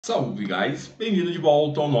Salve, guys! Bem-vindo de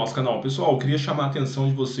volta ao nosso canal. Pessoal, eu queria chamar a atenção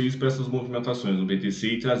de vocês para essas movimentações no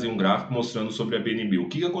BTC e trazer um gráfico mostrando sobre a BNB. O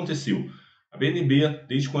que aconteceu? A BNB,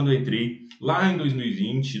 desde quando eu entrei, lá em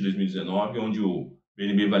 2020, 2019, onde o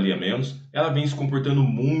BNB valia menos, ela vem se comportando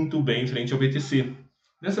muito bem frente ao BTC.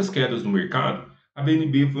 Nessas quedas no mercado, a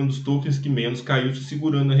BNB foi um dos tokens que menos caiu, se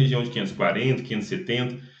segurando na região de 540,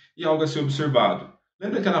 570 e algo a ser observado.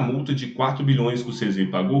 Lembra aquela multa de 4 bilhões que o CZ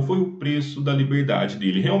pagou? Foi o preço da liberdade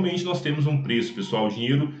dele. Realmente nós temos um preço, pessoal. O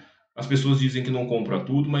dinheiro, as pessoas dizem que não compra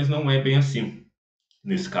tudo, mas não é bem assim.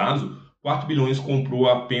 Nesse caso, 4 bilhões comprou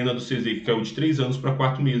a pena do CZ, que caiu de 3 anos para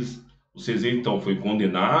 4 meses. O CZ, então, foi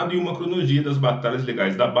condenado e uma cronologia das batalhas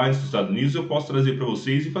legais da Binance dos Estados Unidos eu posso trazer para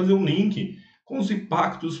vocês e fazer um link com os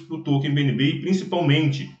impactos para o token BNB e,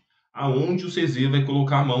 principalmente, aonde o CZ vai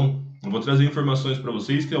colocar a mão. Eu vou trazer informações para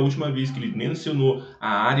vocês que a última vez que ele mencionou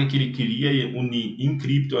a área que ele queria unir em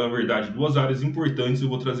cripto, na verdade, duas áreas importantes, eu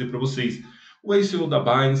vou trazer para vocês. O ex-CEO da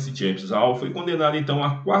Binance, James Al, foi condenado então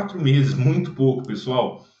a 4 meses, muito pouco,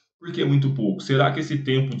 pessoal. Por que muito pouco? Será que esse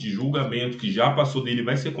tempo de julgamento que já passou dele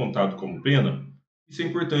vai ser contado como pena? Isso é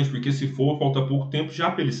importante, porque se for, falta pouco tempo já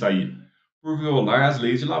para ele sair. Por violar as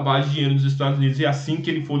leis de lavagem de dinheiro dos Estados Unidos, e assim que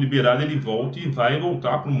ele for liberado, ele volta e vai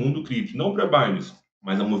voltar para o mundo cripto, não para a Binance.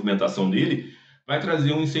 Mas a movimentação dele vai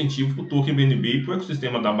trazer um incentivo para o token BNB e para o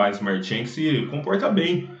ecossistema da Binance Smart Chain que se comporta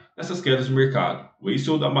bem nessas quedas do mercado. O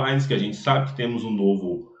ex-CEO da Binance, que a gente sabe que temos um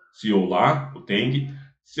novo CEO lá, o Teng,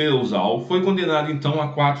 Seusal, foi condenado então a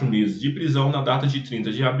 4 meses de prisão na data de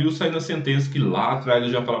 30 de abril, saindo a sentença que lá atrás eu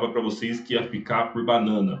já falava para vocês que ia ficar por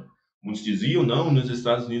banana. Muitos diziam, não, nos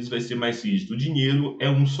Estados Unidos vai ser mais rígido. O dinheiro é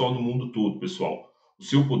um só no mundo todo, pessoal. O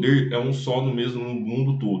seu poder é um só no mesmo no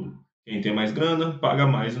mundo todo. Quem tem mais grana, paga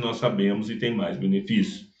mais e nós sabemos e tem mais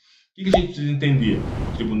benefício. O que a gente precisa entender?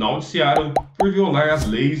 O Tribunal de Seattle, por violar as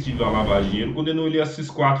leis de lavagem de dinheiro, condenou ele a esses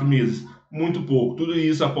 4 meses. Muito pouco. Tudo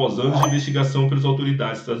isso após anos de investigação pelas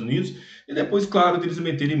autoridades dos Estados Unidos e depois, claro, deles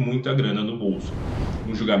meterem muita grana no bolso.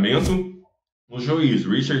 No julgamento, o juiz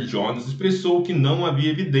Richard Jones expressou que não havia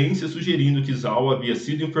evidência sugerindo que Zhao havia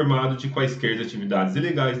sido informado de quaisquer atividades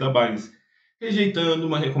ilegais da Binance, rejeitando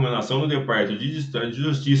uma recomendação do Departamento de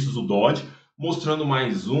Justiça do DOD, mostrando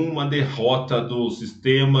mais uma derrota do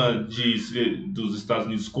sistema dos Estados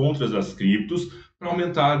Unidos contra as criptos para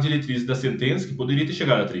aumentar a diretriz da sentença, que poderia ter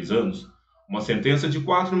chegado a 3 anos. Uma sentença de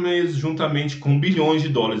 4 meses, juntamente com bilhões de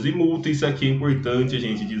dólares em multa. Isso aqui é importante a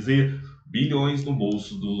gente dizer, bilhões no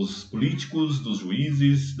bolso dos políticos, dos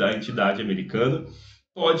juízes, da entidade americana,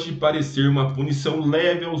 pode parecer uma punição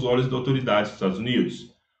leve aos olhos da autoridade dos Estados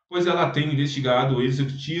Unidos, pois ela tem investigado o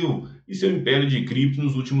executivo e seu império de cripto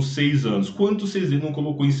nos últimos 6 anos. Quanto o CZ não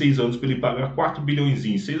colocou em 6 anos para ele pagar 4 bilhões?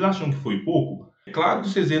 Vocês acham que foi pouco? É claro que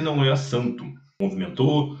o CZ não é santo.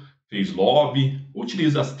 Movimentou, fez lobby,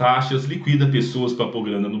 utiliza as taxas, liquida pessoas para pôr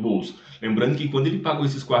grana no bolso. Lembrando que quando ele pagou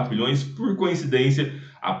esses 4 bilhões, por coincidência,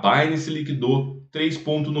 a Binance liquidou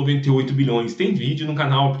 3,98 bilhões. Tem vídeo no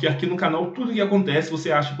canal, porque aqui no canal tudo que acontece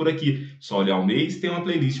você acha por aqui. Só olhar o mês, tem uma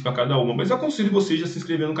playlist para cada uma. Mas eu aconselho você já se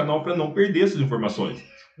inscrever no canal para não perder essas informações.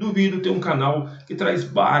 Duvido ter um canal que traz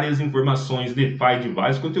várias informações, DeFi de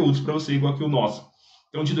vários conteúdos para você, igual que o nosso.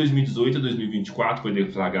 Então, de 2018 a 2024 foi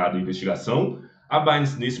deflagrada a investigação. A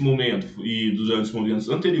Binance, nesse momento e durante os momentos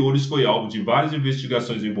anteriores, foi alvo de várias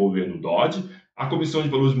investigações envolvendo o DOD. A Comissão de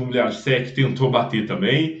Valores Imobiliários, SEC, tentou bater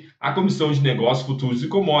também. A Comissão de Negócios Futuros e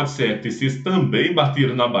Commodities, CFTCs, também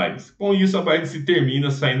bateram na Binance. Com isso, a Binance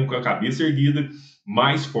termina saindo com a cabeça erguida,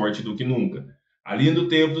 mais forte do que nunca. A linha do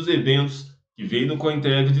tempo dos eventos que veio no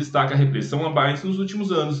CoinTag destaca a repressão à Binance nos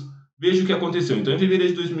últimos anos. Veja o que aconteceu. Então, em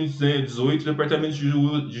fevereiro de 2018, o Departamento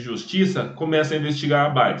de Justiça começa a investigar a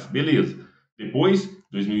Binance. Beleza. Depois,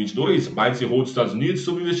 2022, Binance errou dos Estados Unidos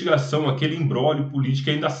sob investigação, aquele imbróglio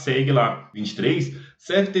político ainda segue lá. 23,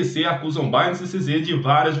 CFTC acusam Binance e CZ de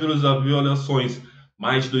várias violações.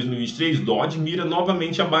 Mais de 2023, DOD mira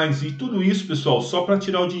novamente a Binance. E tudo isso, pessoal, só para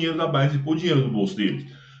tirar o dinheiro da Binance e pôr o dinheiro no bolso deles.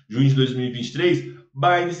 Junho de 2023,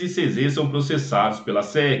 Binance e CZ são processados pela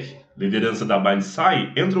SEC. Liderança da Binance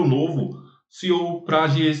sai, entra um novo CEO para a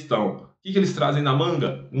gestão. O que eles trazem na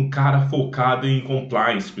manga? Um cara focado em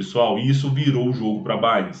compliance, pessoal. E isso virou o jogo para a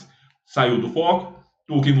Binance. Saiu do foco,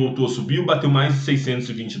 token voltou, subiu, bateu mais de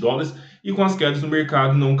 620 dólares e com as quedas no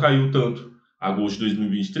mercado não caiu tanto. Agosto de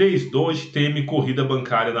 2023, Doge teme corrida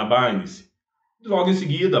bancária na Binance. Logo em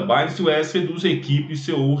seguida, Binance US reduz a equipe e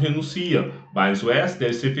CEO renuncia. Binance US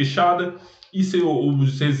deve ser fechada e o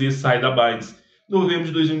CZ sai da Binance. Em novembro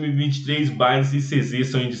de 2023, Binance e CZ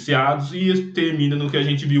são indiciados e termina no que a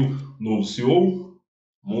gente viu. Novo CEO,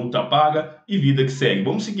 multa paga e vida que segue.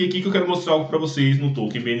 Vamos seguir aqui que eu quero mostrar algo para vocês no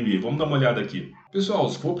token BNB. Vamos dar uma olhada aqui. Pessoal,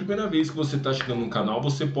 se for a primeira vez que você está chegando no canal,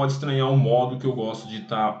 você pode estranhar o modo que eu gosto de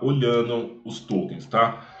estar olhando os tokens,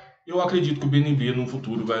 tá? Eu acredito que o BNB no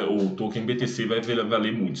futuro, o token BTC vai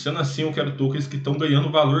valer muito. Sendo assim, eu quero tokens que estão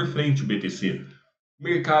ganhando valor frente ao BTC.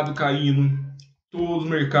 Mercado caindo, todo o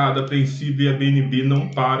mercado apreensivo e a BNB não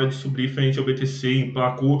para de subir frente ao BTC,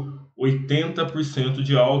 emplacou 80%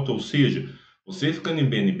 de alta, ou seja, você ficando em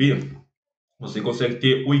BNB, você consegue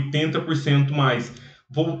ter 80% mais.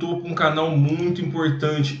 Voltou para um canal muito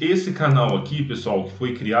importante. Esse canal aqui, pessoal, que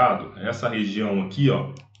foi criado, essa região aqui,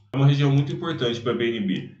 ó, é uma região muito importante para a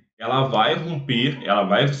BNB. Ela vai romper, ela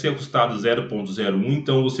vai ser ajustada 0,01,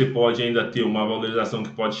 então você pode ainda ter uma valorização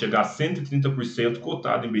que pode chegar a 130%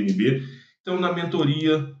 cotada em BNB. Então, na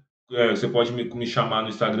mentoria, você pode me chamar no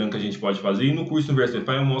Instagram que a gente pode fazer. E no curso Universo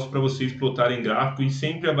DeFi eu mostro para vocês plotarem gráfico e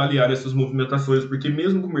sempre avaliar essas movimentações. Porque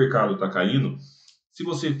mesmo que o mercado está caindo, se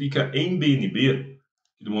você fica em BNB,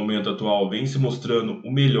 que no momento atual vem se mostrando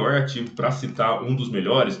o melhor ativo para citar um dos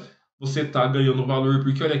melhores, você está ganhando valor.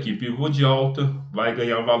 Porque olha aqui, pivô de alta vai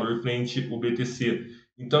ganhar valor frente ao BTC.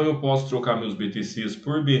 Então eu posso trocar meus BTCs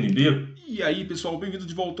por BNB. E aí, pessoal, bem-vindo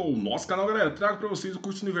de volta ao nosso canal, galera. Trago para vocês o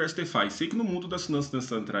curso Universo DeFi. Sei que no mundo das finanças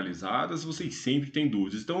descentralizadas vocês sempre têm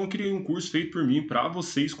dúvidas. Então eu criei um curso feito por mim para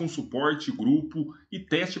vocês com suporte, grupo e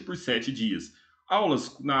teste por 7 dias.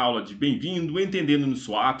 Aulas na aula de bem-vindo, entendendo no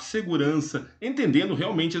swap, segurança, entendendo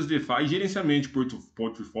realmente as DeFi, gerenciamento de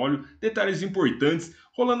portfólio, detalhes importantes.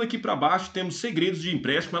 Rolando aqui para baixo temos segredos de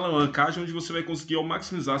empréstimo, alavancagem, onde você vai conseguir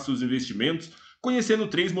maximizar seus investimentos. Conhecendo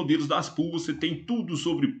 3 modelos das pools, você tem tudo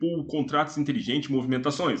sobre pool, contratos inteligentes e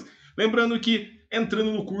movimentações. Lembrando que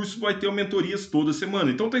entrando no curso vai ter mentorias toda semana.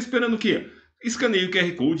 Então tá esperando o quê? Escaneie o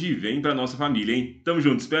QR Code e vem para nossa família, hein? Tamo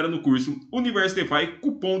junto, espera no curso Universo DeFi,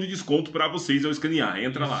 cupom de desconto para vocês ao escanear.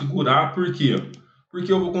 Entra lá. Segurar por quê?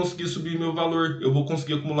 Porque eu vou conseguir subir meu valor, eu vou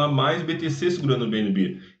conseguir acumular mais BTC segurando o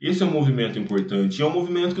BNB. Esse é um movimento importante, é um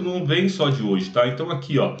movimento que não vem só de hoje, tá? Então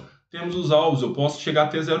aqui, ó, temos os alvos, eu posso chegar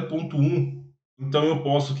até 0,1. Então eu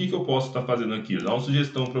posso, o que eu posso estar fazendo aqui? Dá uma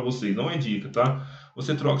sugestão para vocês, não é dica, tá?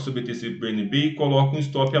 Você troca seu BTC por BNB e coloca um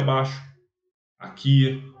stop abaixo.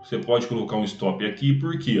 Aqui, você pode colocar um stop aqui,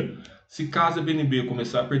 por quê? Se caso a BNB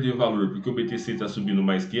começar a perder valor porque o BTC está subindo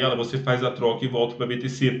mais que ela, você faz a troca e volta para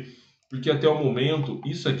BTC. Porque até o momento,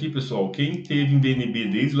 isso aqui, pessoal, quem teve em BNB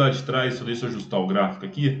desde lá de trás, só deixa eu ajustar o gráfico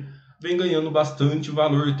aqui, vem ganhando bastante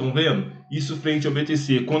valor, estão vendo? Isso frente ao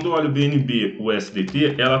BTC. Quando eu olho o BNB, o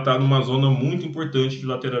SDT, ela está numa zona muito importante de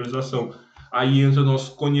lateralização. Aí entra nossos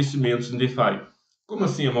conhecimentos em DeFi. Como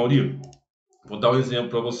assim, Amaury? Vou dar um exemplo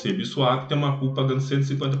para você. Biswap tem uma pool pagando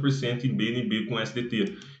 150% em BNB com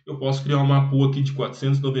SDT. Eu posso criar uma pool aqui de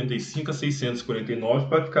 495 a 649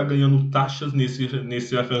 para ficar ganhando taxas nesse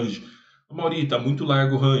range. Amaury, está muito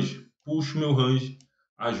largo o range. Puxo meu range,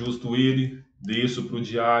 ajusto ele, desço para o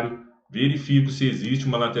diário, verifico se existe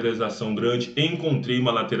uma lateralização grande. Encontrei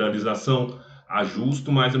uma lateralização,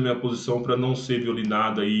 ajusto mais a minha posição para não ser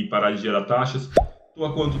violinada e parar de gerar taxas. Estou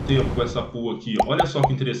há quanto tempo com essa pool aqui? Olha só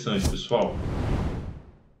que interessante, pessoal.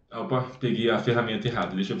 Opa, peguei a ferramenta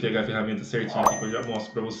errada. Deixa eu pegar a ferramenta certinha aqui que eu já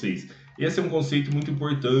mostro para vocês. Esse é um conceito muito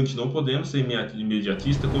importante. Não podemos ser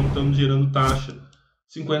imediatista quando estamos gerando taxa.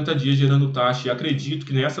 50 dias gerando taxa. E acredito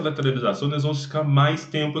que nessa lateralização nós vamos ficar mais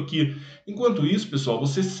tempo aqui. Enquanto isso, pessoal,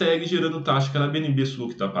 você segue gerando taxa. Aquela BNB sua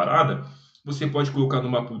que está parada, você pode colocar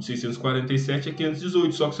numa pool de 647 a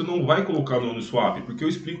 518, só que você não vai colocar no Uniswap, porque eu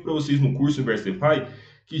explico para vocês no curso Universo DeFi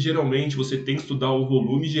que geralmente você tem que estudar o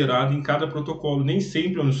volume gerado em cada protocolo. Nem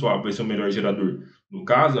sempre o Uniswap vai ser o melhor gerador. No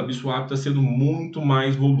caso, a Biswap está sendo muito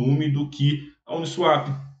mais volume do que a Uniswap.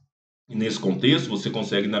 E nesse contexto, você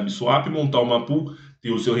consegue na Biswap montar uma pool, ter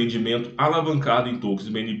o seu rendimento alavancado em tokens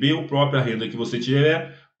BNB, ou própria renda que você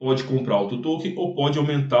tiver, pode comprar outro token ou pode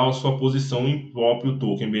aumentar a sua posição em próprio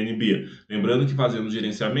token BNB. Lembrando que fazendo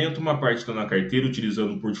gerenciamento, uma parte está na carteira,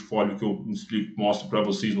 utilizando o portfólio que eu mostro para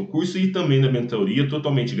vocês no curso e também na mentoria,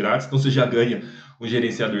 totalmente grátis, então você já ganha um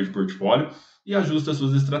gerenciador de portfólio e ajusta as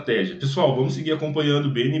suas estratégias. Pessoal, vamos seguir acompanhando.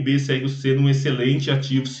 O BNB segue sendo um excelente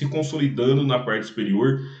ativo, se consolidando na parte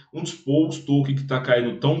superior, um dos poucos tokens que está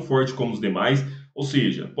caindo tão forte como os demais. Ou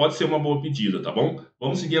seja, pode ser uma boa pedida, tá bom?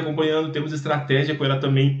 Vamos seguir acompanhando, temos estratégia com ela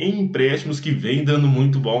também em empréstimos que vem dando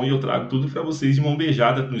muito bom e eu trago tudo para vocês de mão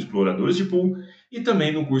beijada no Exploradores de Pool e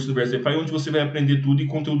também no curso do Universo DeFi, onde você vai aprender tudo e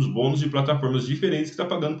conteúdos bônus de plataformas diferentes que está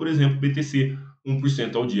pagando, por exemplo, BTC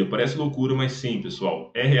 1% ao dia. Parece loucura, mas sim,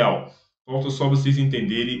 pessoal, é real. Falta só vocês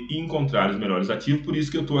entenderem e encontrarem os melhores ativos, por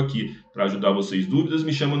isso que eu estou aqui para ajudar vocês. Dúvidas,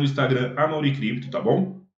 me chama no Instagram, CRIPTO, tá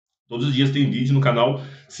bom? Todos os dias tem vídeo no canal,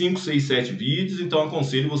 5, 6, 7 vídeos, então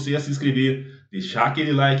aconselho você a se inscrever, deixar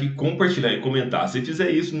aquele like, compartilhar e comentar. Se fizer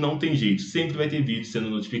isso, não tem jeito, sempre vai ter vídeo sendo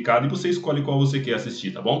notificado e você escolhe qual você quer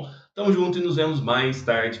assistir, tá bom? Tamo junto e nos vemos mais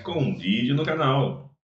tarde com um vídeo no canal.